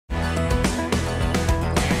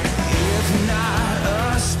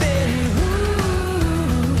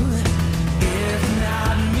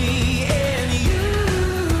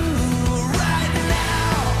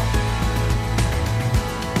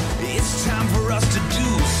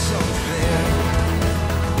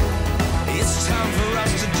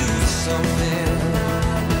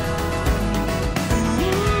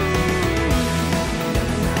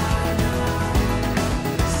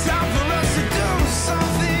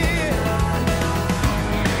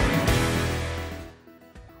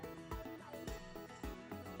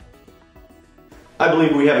I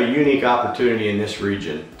believe we have a unique opportunity in this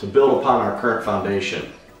region to build upon our current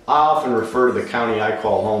foundation. I often refer to the county I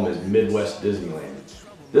call home as Midwest Disneyland.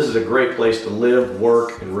 This is a great place to live,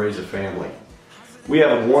 work, and raise a family. We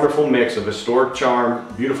have a wonderful mix of historic charm,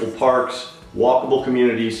 beautiful parks, walkable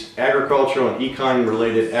communities, agricultural and econ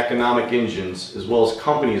related economic engines, as well as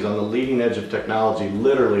companies on the leading edge of technology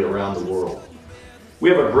literally around the world. We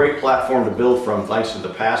have a great platform to build from thanks to the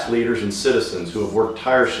past leaders and citizens who have worked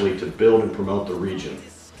tirelessly to build and promote the region.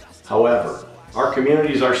 However, our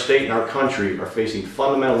communities, our state, and our country are facing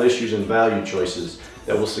fundamental issues and value choices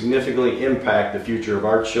that will significantly impact the future of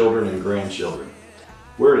our children and grandchildren.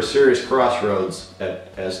 We're at a serious crossroads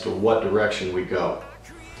as to what direction we go.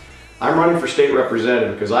 I'm running for state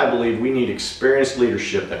representative because I believe we need experienced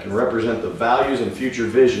leadership that can represent the values and future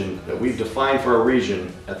vision that we've defined for our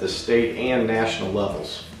region at the state and national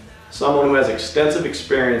levels. Someone who has extensive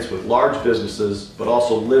experience with large businesses, but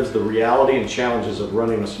also lives the reality and challenges of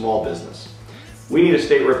running a small business. We need a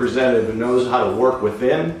state representative who knows how to work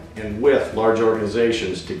within and with large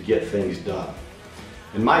organizations to get things done.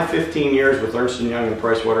 In my 15 years with Ernst & Young and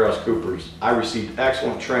PricewaterhouseCoopers, I received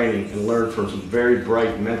excellent training and learned from some very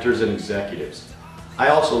bright mentors and executives. I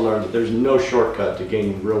also learned that there's no shortcut to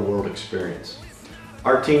gaining real-world experience.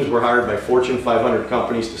 Our teams were hired by Fortune 500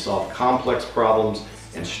 companies to solve complex problems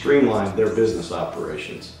and streamline their business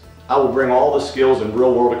operations. I will bring all the skills and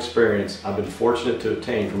real-world experience I've been fortunate to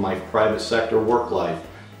obtain from my private sector work life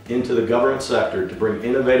into the government sector to bring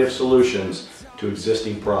innovative solutions to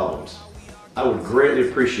existing problems. I would greatly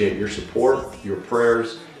appreciate your support, your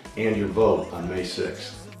prayers, and your vote on May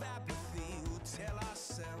 6th.